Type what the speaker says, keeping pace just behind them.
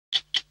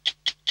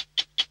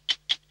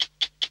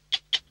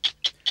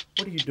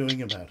What are you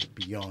doing about it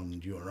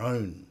beyond your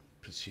own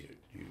pursuit?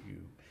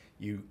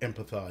 You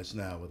empathise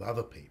now with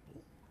other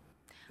people.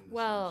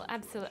 Well,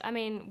 absolutely. I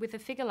mean, with a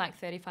figure like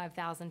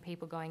 35,000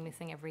 people going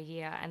missing every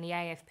year, and the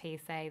AFP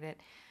say that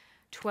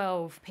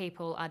 12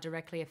 people are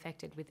directly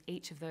affected with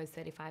each of those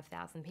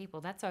 35,000 people,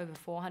 that's over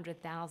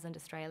 400,000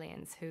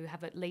 Australians who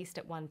have at least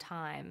at one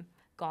time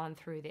gone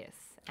through this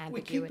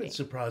ambiguity. We keep it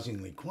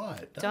surprisingly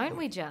quiet, don't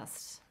we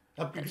just?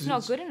 It's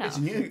not good enough.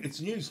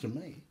 It's news to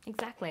me.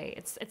 Exactly.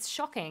 It's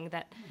shocking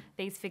that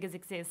these figures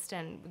exist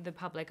and the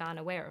public aren't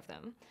aware of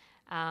them.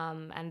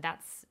 And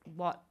that's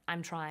what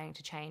I'm trying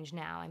to change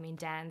now. I mean,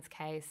 Dan's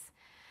case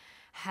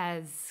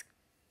has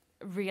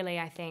really,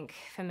 I think,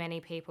 for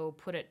many people,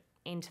 put it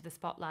into the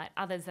spotlight.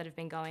 Others that have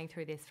been going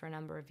through this for a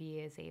number of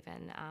years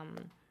even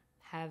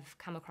have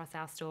come across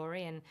our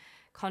story and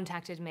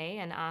contacted me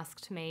and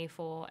asked me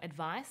for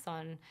advice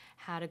on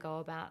how to go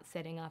about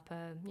setting up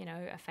a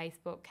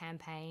Facebook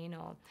campaign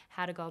or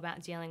how to go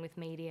about dealing with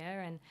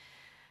media.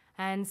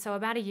 And so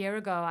about a year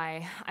ago,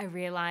 I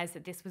realised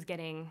that this was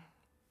getting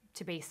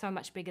to be so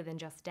much bigger than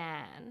just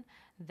Dan,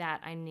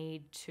 that I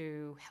need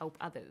to help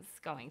others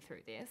going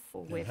through this.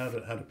 How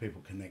do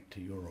people connect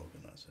to your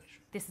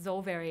organisation? This is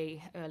all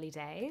very early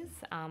days.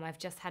 I've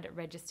just had it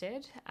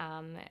registered.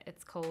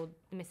 It's called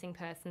Missing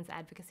Persons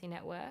Advocacy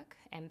Network,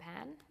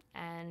 MPAN.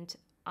 And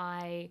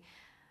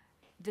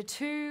the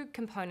two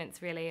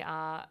components really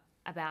are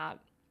about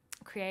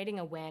creating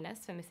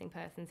awareness for missing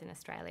persons in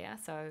Australia,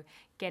 so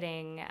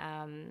getting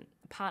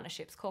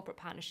corporate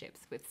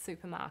partnerships with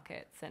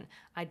supermarkets and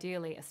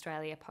ideally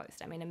Australia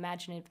Post. I mean,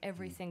 imagine if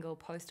every single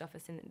post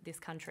office in this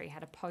country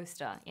had a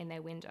poster in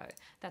their window.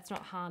 That's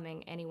not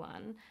harming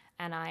anyone,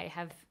 and I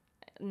have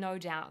no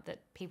doubt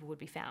that people would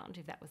be found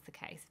if that was the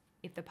case,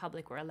 if the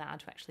public were allowed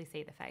to actually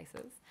see the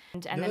faces.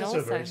 And then that's also,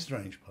 a very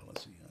strange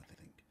policy, I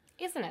think.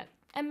 Isn't it?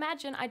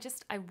 Imagine,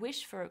 I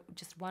wish for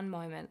just one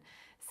moment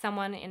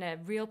someone in a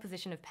real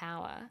position of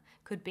power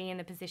could be in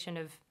the position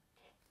of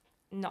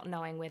not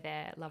knowing where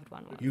their loved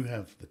one was. You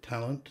have the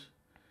talent,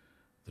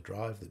 the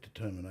drive, the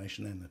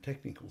determination and the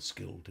technical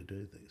skill to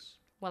do this.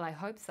 Well, I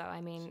hope so.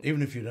 I mean,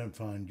 even if you don't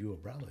find your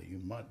brother, you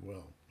might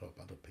well help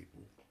other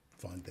people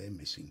find their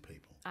missing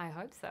people. I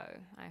hope so.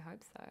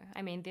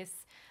 I mean,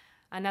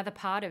 another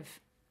part of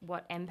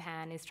what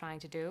MPAN is trying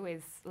to do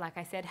is, like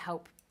I said,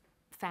 help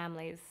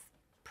families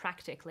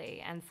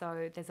practically. And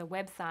so there's a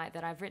website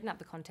that I've written up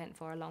the content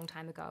for a long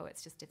time ago.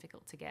 It's just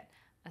difficult to get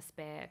a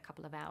spare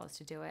couple of hours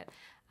to do it,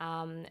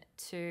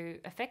 to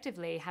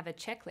effectively have a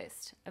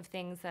checklist of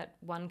things that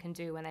one can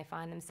do when they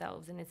find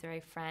themselves in this very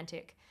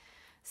frantic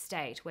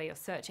state where you're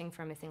searching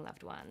for a missing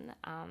loved one.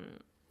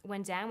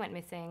 When Dan went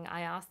missing,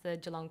 I asked the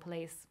Geelong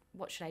police,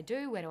 what should I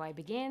do? Where do I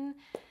begin?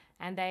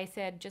 And they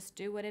said, just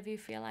do whatever you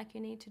feel like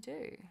you need to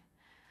do.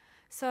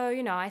 So,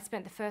 I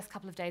spent the first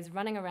couple of days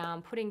running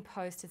around, putting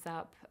posters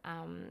up,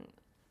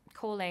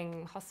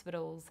 calling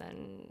hospitals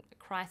and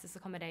crisis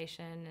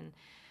accommodation,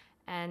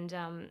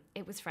 and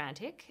it was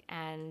frantic,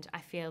 and I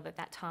feel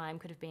that time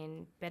could have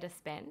been better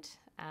spent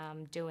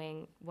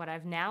doing what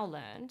I've now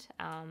learned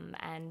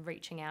and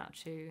reaching out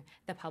to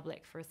the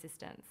public for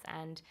assistance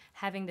and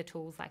having the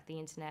tools like the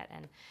internet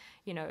and,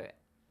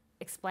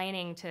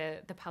 explaining to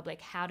the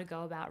public how to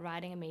go about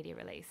writing a media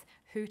release,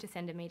 who to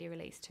send a media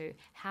release to,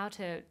 how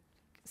to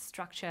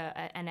structure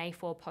an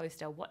A4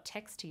 poster, what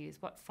text to use,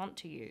 what font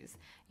to use.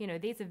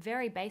 These are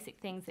very basic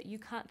things that you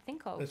can't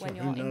think of when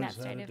you're in that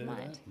state of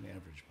mind. The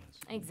average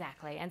person.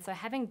 Exactly. And so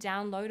having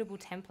downloadable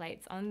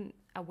templates on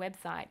a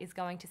website is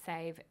going to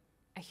save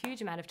a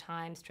huge amount of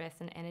time, stress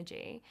and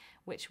energy,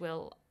 which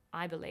will,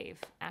 I believe,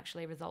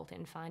 actually result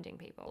in finding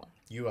people.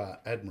 You are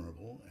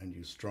admirable and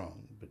you're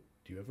strong, but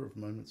do you ever have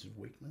moments of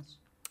weakness?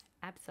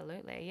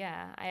 Absolutely,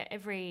 yeah.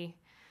 Every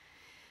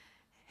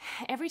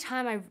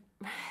time I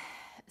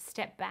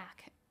step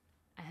back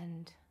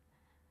and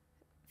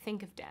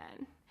think of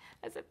Dan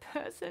as a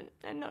person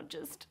and not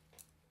just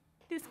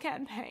this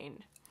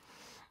campaign.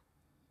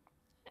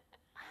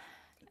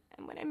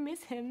 And when I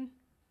miss him.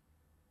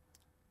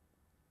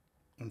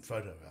 And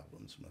photo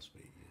albums must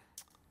be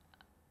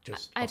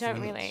just I don't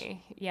limits.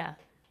 really, yeah.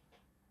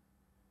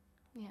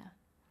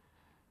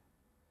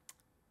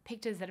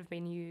 Pictures that have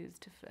been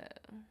used for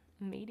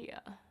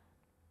media.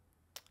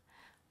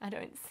 I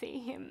don't see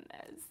him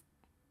as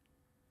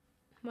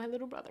my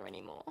little brother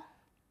anymore.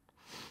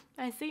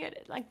 I see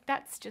it like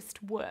that's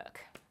just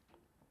work.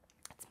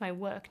 It's my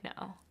work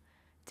now.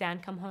 Dan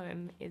Come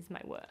Home is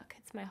my work.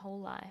 It's my whole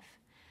life.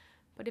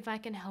 But if I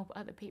can help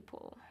other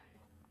people.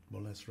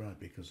 Well, that's right,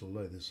 because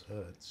although this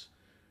hurts,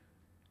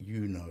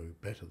 you know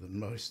better than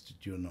most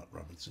you're not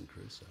Robinson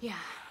Crusoe.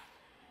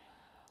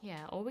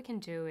 Yeah, all we can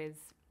do is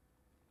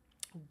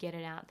get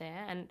it out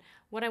there. And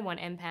what I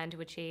want MPAN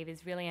to achieve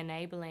is really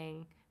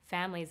enabling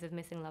families of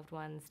missing loved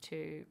ones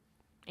to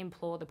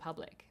implore the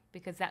public,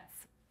 because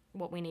that's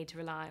what we need to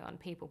rely on,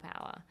 people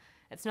power.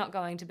 It's not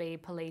going to be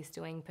police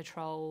doing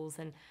patrols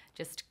and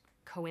just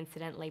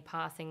coincidentally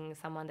passing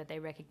someone that they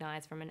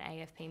recognise from an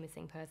AFP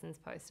missing persons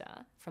poster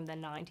from the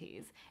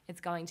 90s.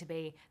 It's going to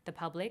be the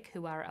public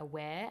who are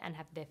aware and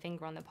have their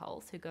finger on the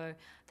pulse who go,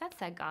 that's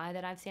that guy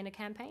that I've seen a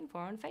campaign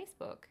for on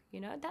Facebook. You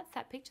know, that's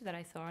that picture that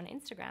I saw on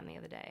Instagram the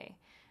other day.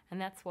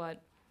 And that's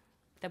what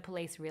the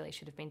police really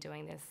should have been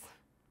doing this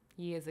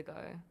years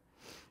ago.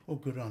 Well,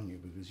 good on you,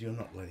 because you're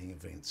not letting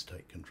events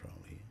take control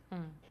here.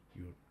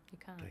 You're You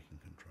can't. taking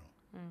control.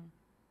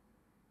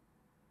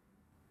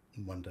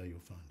 And one day you'll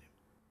find him.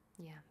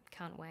 Yeah,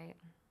 can't wait.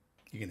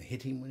 You're going to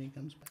hit him when he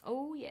comes back?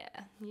 Oh, yeah,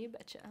 you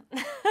betcha.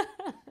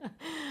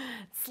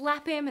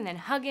 Slap him and then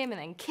hug him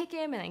and then kick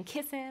him and then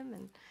kiss him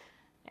and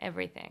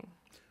everything.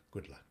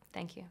 Good luck.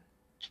 Thank you.